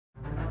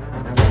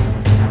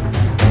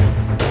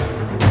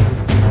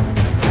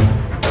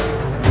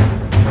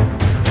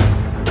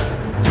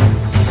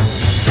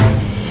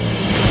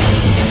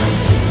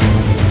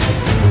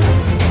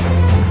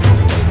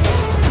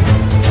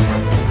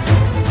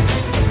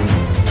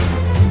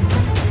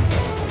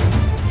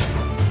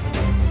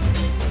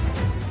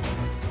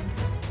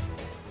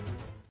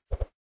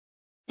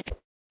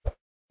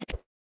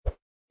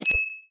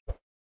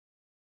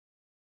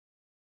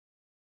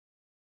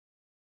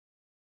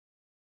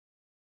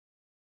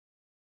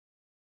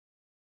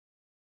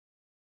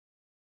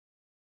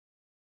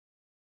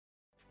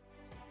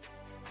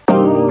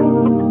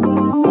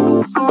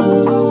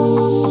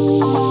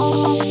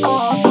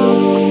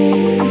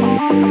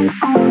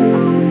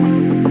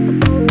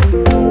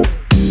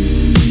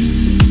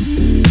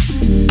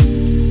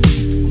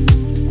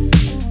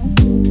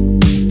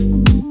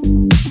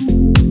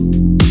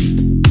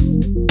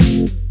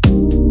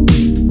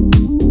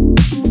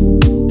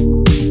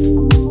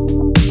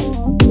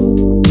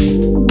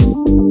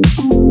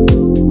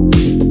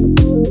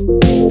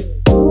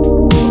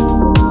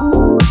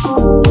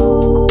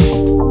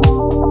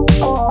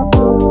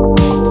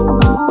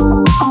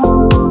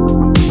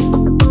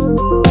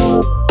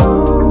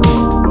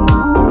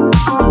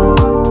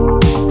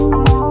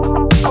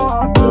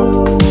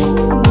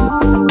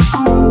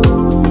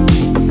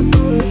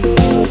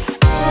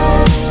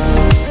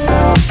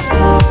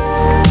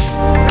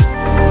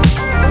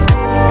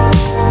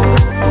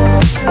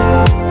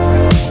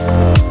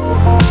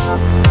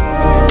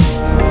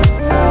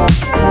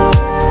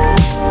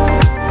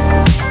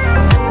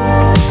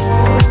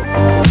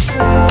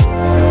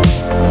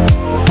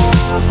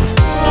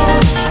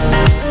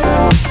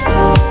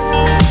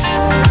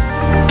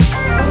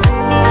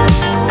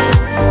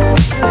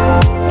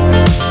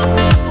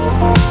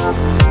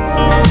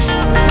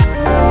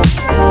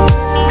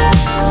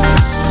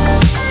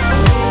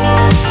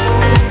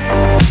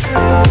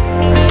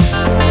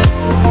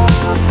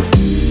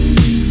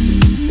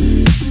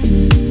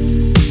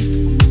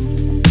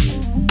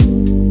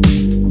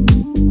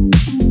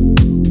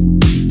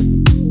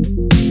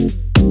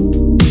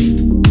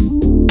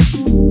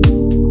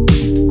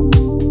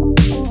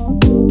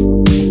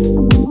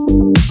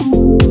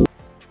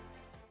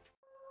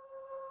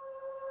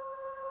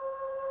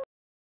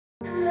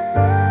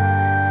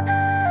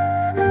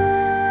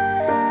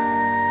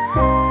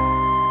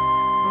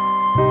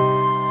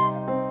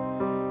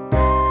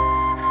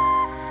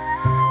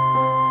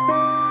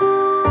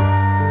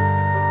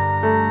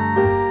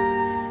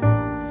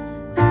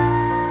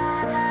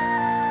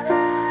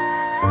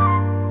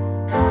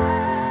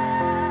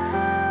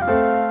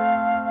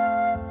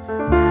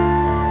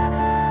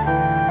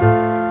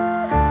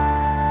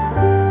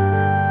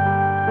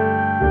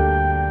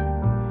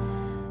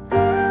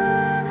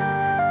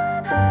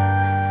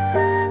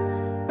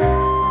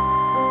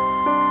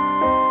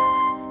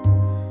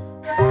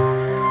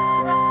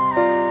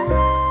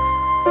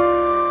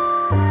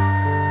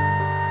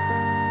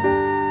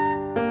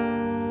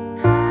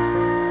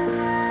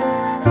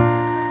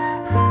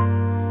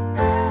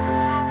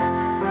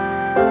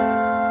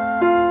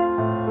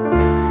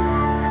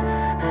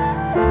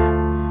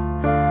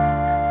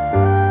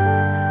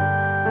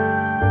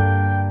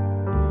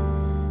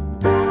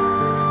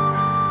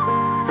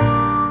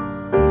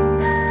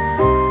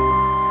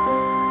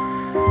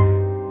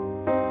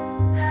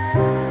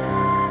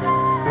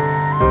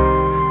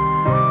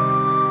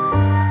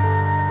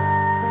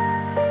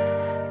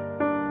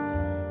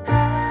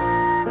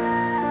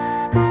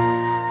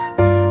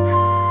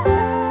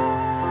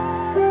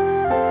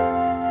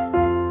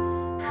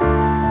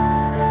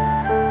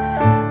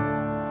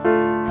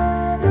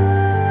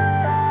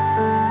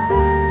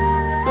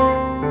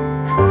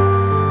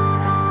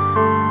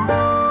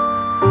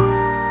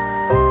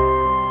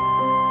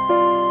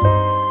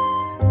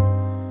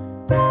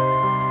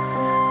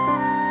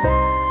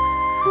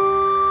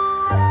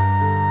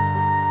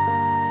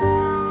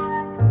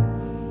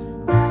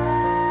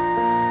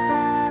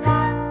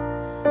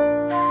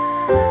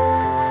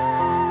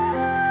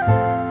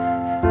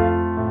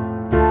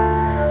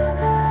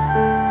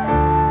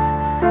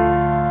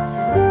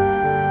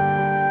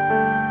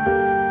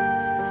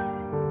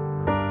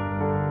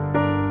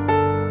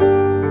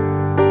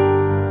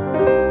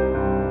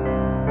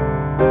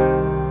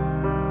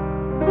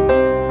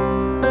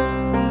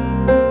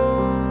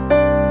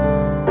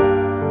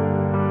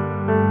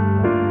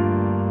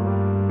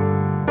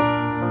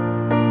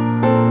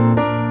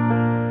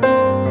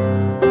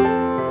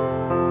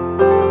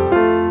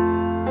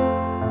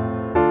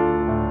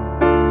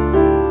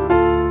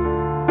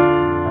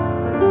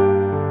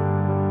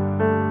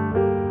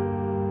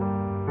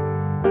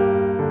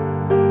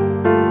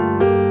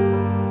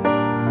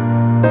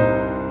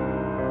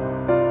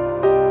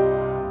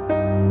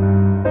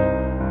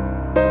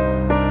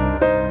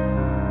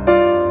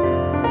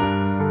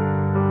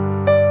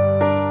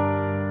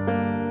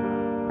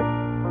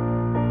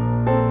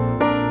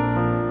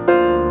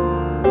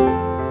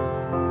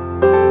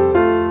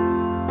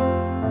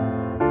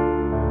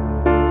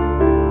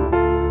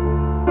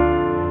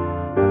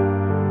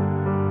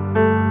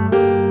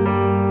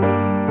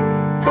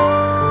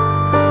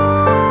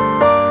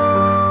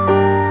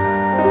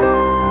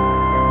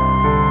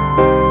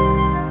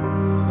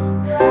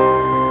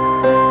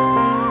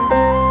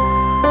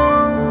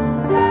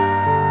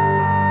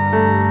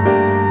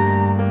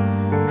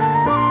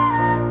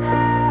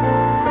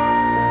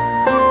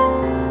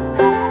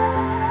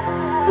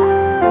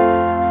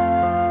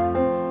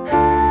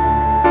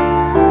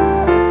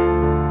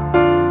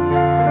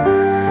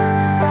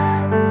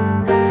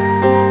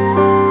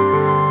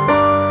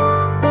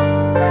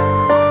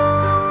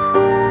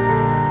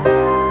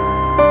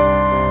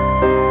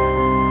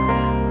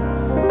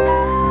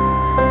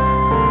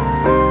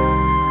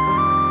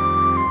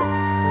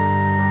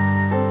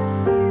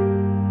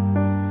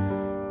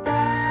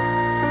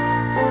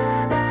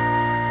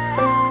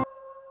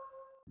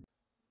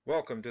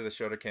Welcome to the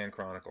Shotokan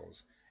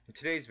Chronicles. In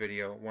today's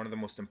video, one of the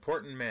most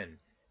important men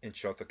in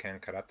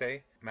Shotokan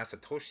Karate,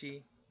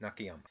 Masatoshi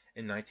Nakayama.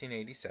 In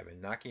 1987,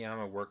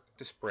 Nakayama worked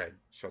to spread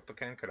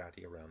Shotokan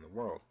Karate around the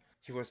world.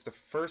 He was the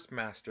first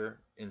master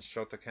in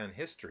Shotokan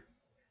history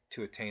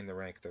to attain the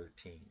rank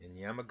 13 in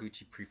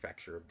Yamaguchi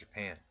Prefecture of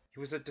Japan.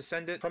 He was a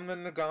descendant from the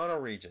Nagano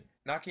region.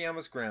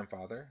 Nakayama's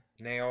grandfather,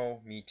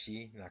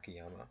 Naomichi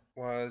Nakayama,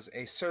 was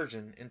a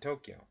surgeon in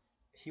Tokyo.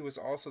 He was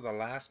also the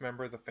last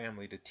member of the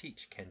family to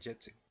teach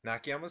Kenjutsu.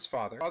 Nakayama's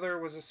father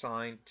was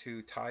assigned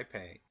to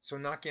Taipei, so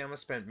Nakayama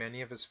spent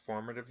many of his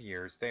formative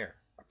years there.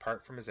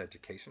 Apart from his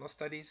educational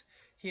studies,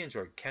 he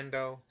enjoyed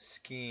kendo,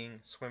 skiing,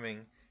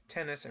 swimming,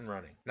 tennis, and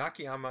running.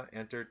 Nakayama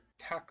entered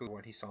Taku,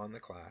 what he saw in the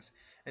class,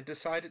 and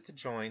decided to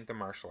join the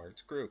martial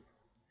arts group.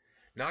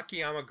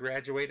 Nakayama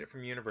graduated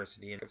from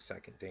university of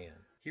Second Dan.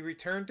 He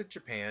returned to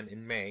Japan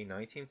in May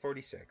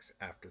 1946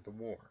 after the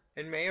war.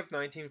 In May of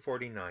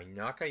 1949,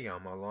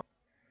 Nakayama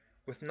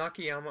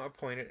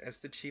appointed as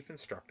the chief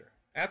instructor.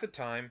 At the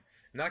time,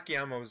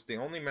 Nakayama was the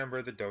only member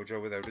of the dojo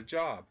without a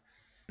job.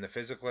 In the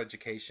physical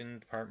education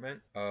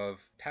department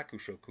of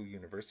Takushoku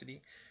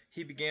University,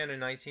 he began in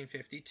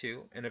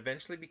 1952 and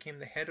eventually became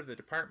the head of the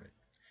department.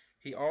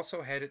 He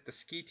also headed the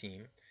ski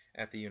team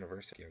at the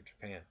University of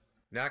Japan.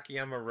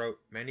 Nakayama wrote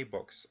many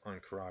books on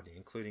karate,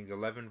 including the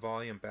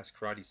 11-volume Best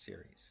Karate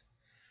series,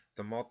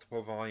 the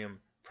multiple-volume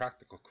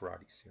Practical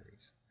Karate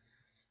series,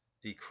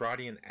 the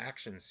Karate in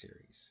Action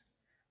series,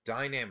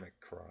 Dynamic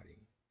Karate,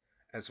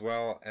 as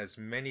well as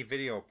many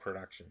video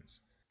productions.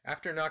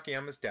 After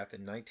Nakayama's death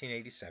in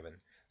 1987,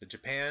 the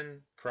Japan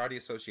Karate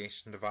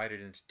Association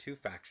divided into two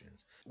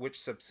factions,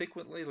 which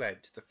subsequently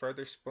led to the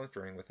further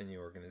splintering within the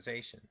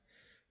organization.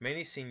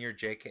 Many senior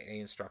JKA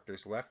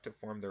instructors left to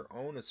form their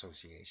own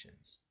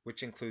associations,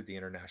 which include the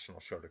International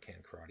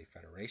Shotokan Karate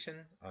Federation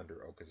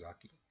under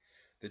Okazaki,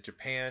 the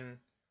Japan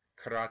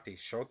Karate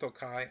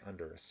Shotokai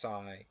under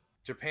Asai,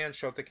 Japan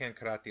Shotokan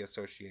Karate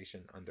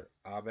Association under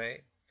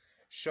Abe,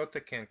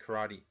 Shotokan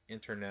Karate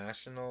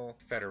International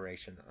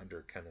Federation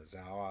under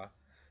Kanazawa,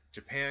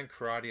 Japan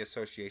Karate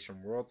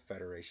Association World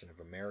Federation of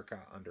America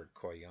under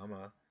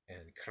Koyama,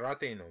 and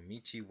Karate no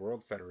Michi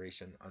World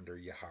Federation under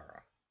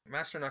Yahara.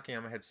 Master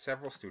Nakayama had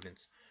several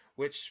students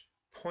which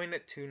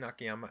pointed to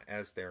Nakayama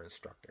as their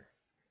instructor.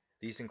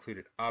 These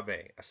included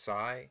Abe,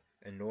 Asai,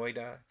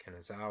 Inoida,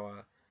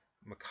 Kanazawa,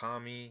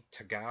 Mikami,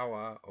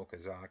 Tagawa,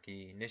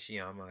 Okazaki,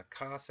 Nishiyama,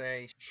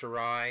 Kase,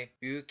 Shirai,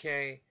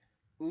 Uke,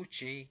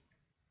 Uchi,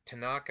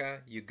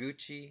 Tanaka,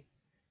 Yaguchi,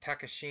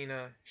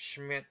 Takashina,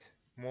 Schmidt,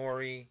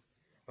 Mori,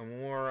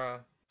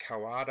 Omura,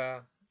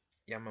 Kawada,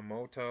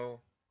 Yamamoto,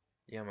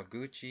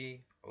 Yamaguchi,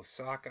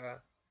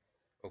 Osaka,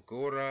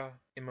 Ogura,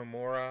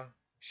 Imamura,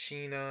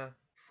 Shina,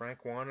 Frank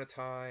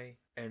Wanatai,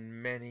 and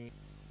many.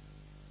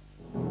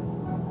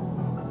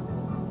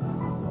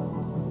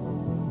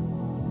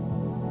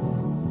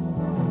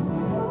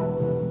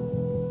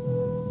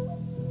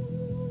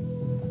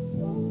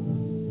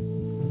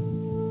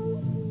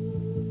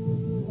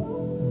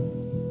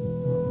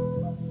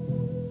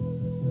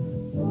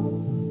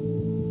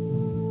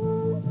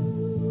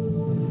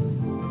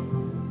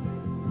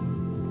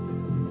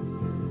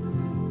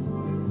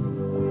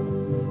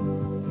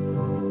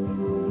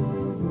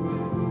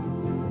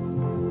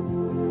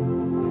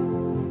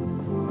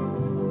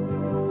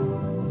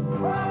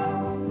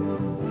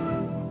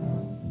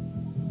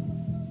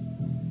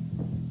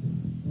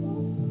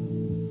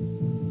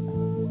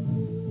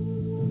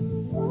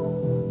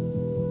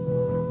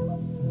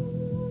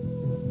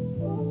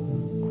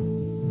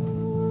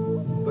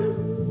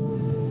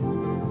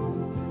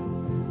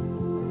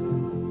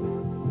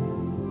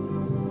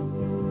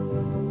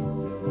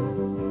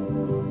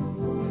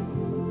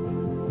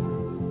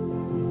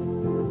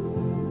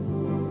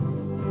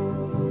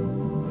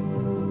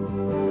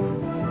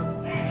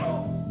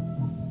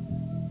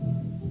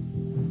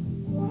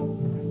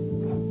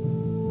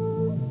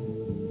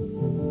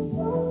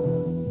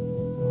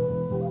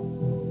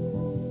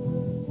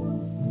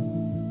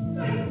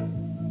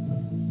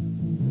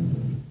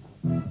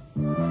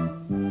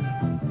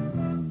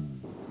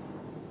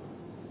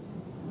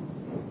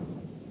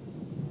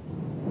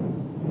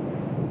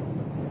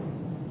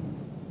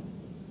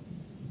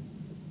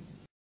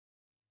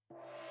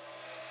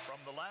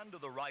 From the land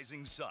of the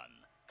rising sun,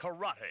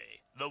 karate,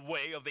 the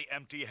way of the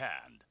empty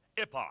hand.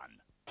 Ippon,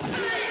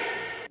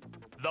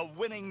 the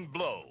winning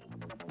blow.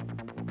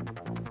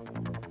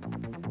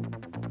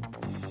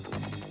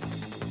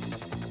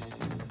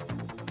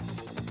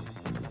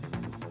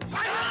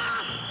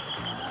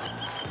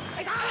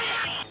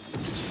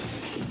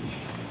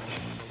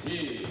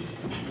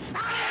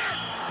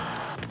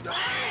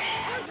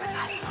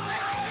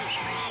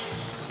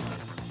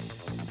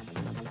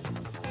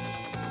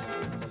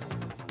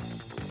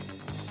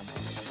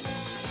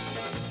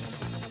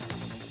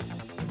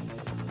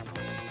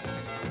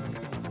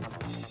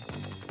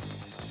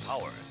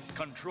 Power,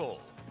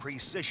 control,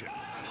 precision,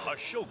 a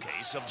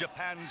showcase of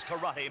Japan's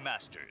karate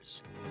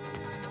masters.